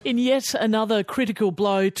In yet another critical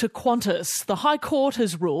blow to Qantas, the High Court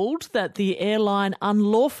has ruled that the airline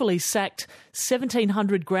unlawfully sacked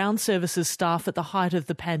 1,700 ground services staff at the height of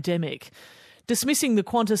the pandemic. Dismissing the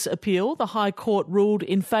Qantas appeal, the High Court ruled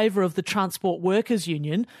in favour of the Transport Workers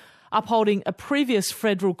Union, upholding a previous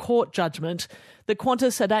federal court judgement that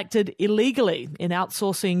Qantas had acted illegally in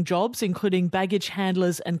outsourcing jobs, including baggage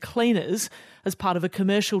handlers and cleaners, as part of a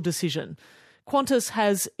commercial decision. Qantas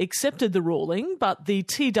has accepted the ruling, but the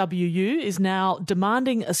TWU is now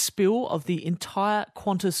demanding a spill of the entire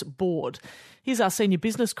Qantas board. Here's our senior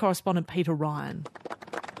business correspondent, Peter Ryan.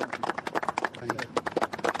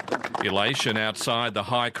 Elation outside the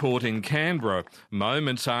High Court in Canberra,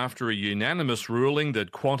 moments after a unanimous ruling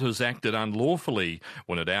that Qantas acted unlawfully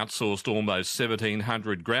when it outsourced almost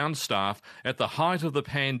 1,700 ground staff at the height of the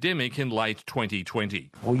pandemic in late 2020.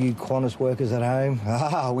 All you Qantas workers at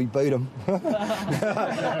home, we beat them.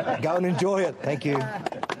 Go and enjoy it. Thank you.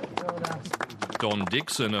 Don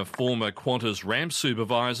Dixon, a former Qantas ramp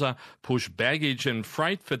supervisor, pushed baggage and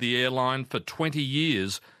freight for the airline for 20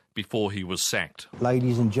 years before he was sacked.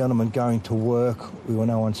 Ladies and gentlemen going to work, we were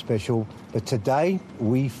no one special. But today,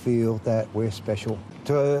 we feel that we're special.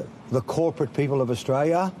 To the corporate people of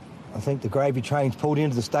Australia, I think the gravy train's pulled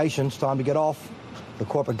into the station. It's time to get off. The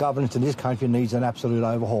corporate governance in this country needs an absolute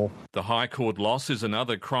overhaul. The High Court loss is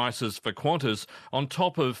another crisis for Qantas, on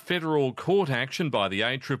top of federal court action by the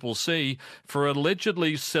ACCC for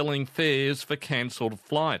allegedly selling fares for cancelled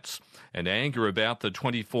flights, and anger about the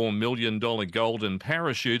 $24 million golden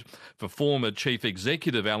parachute for former Chief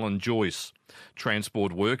Executive Alan Joyce.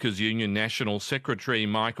 Transport Workers Union National Secretary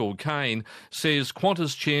Michael Kaine says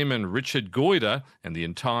Qantas Chairman Richard Goyder and the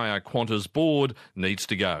entire Qantas board needs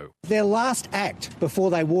to go. Their last act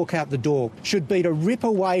before they walk out the door should be to rip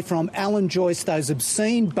away from Alan Joyce those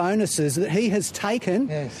obscene bonuses that he has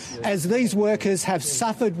taken as these workers have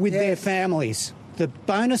suffered with their families. The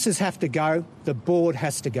bonuses have to go, the board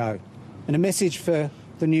has to go. And a message for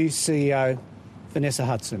the new CEO, Vanessa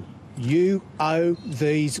Hudson. You owe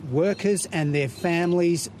these workers and their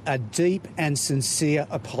families a deep and sincere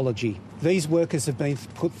apology. These workers have been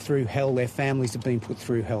put through hell. Their families have been put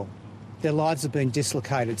through hell. Their lives have been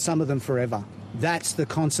dislocated, some of them forever. That's the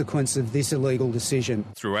consequence of this illegal decision.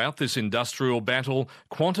 Throughout this industrial battle,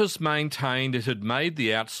 Qantas maintained it had made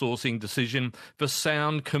the outsourcing decision for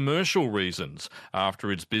sound commercial reasons after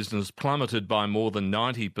its business plummeted by more than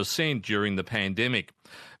 90% during the pandemic.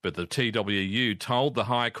 But the TWU told the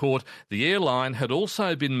High Court the airline had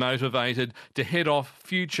also been motivated to head off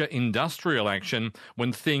future industrial action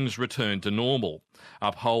when things returned to normal,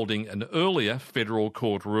 upholding an earlier federal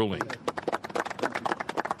court ruling.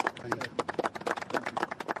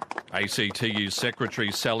 ACTU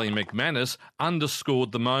Secretary Sally McManus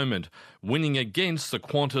underscored the moment, winning against the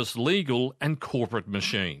Qantas legal and corporate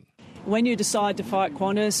machine. When you decide to fight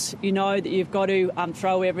Qantas, you know that you've got to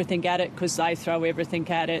throw everything at it because they throw everything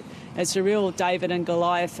at it. It's a real David and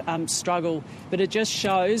Goliath struggle, but it just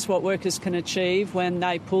shows what workers can achieve when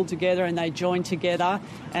they pull together and they join together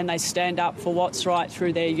and they stand up for what's right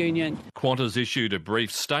through their union. Qantas issued a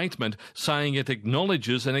brief statement saying it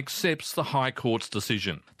acknowledges and accepts the High Court's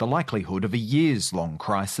decision. The likelihood of a years-long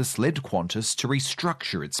crisis led Qantas to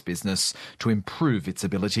restructure its business to improve its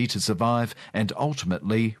ability to survive and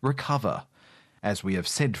ultimately recover. As we have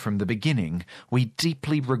said from the beginning, we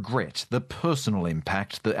deeply regret the personal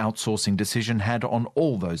impact the outsourcing decision had on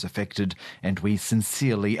all those affected, and we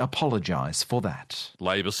sincerely apologise for that.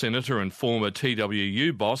 Labor Senator and former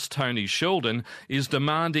TWU boss Tony Sheldon is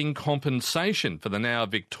demanding compensation for the now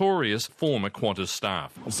victorious former Qantas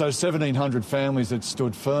staff. So 1,700 families that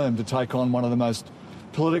stood firm to take on one of the most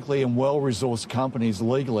politically and well-resourced companies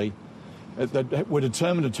legally that were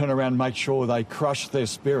determined to turn around and make sure they crushed their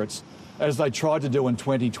spirits, as they tried to do in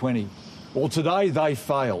 2020. Well, today they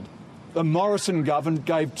failed. The Morrison government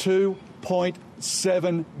gave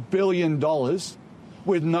 $2.7 billion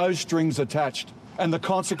with no strings attached, and the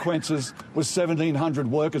consequences was 1,700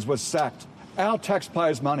 workers were sacked. Our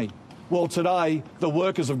taxpayers' money. Well, today, the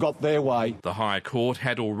workers have got their way. The High Court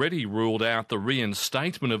had already ruled out the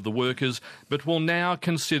reinstatement of the workers, but will now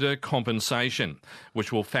consider compensation,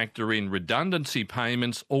 which will factor in redundancy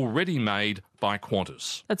payments already made by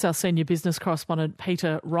Qantas. That's our senior business correspondent,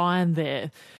 Peter Ryan there.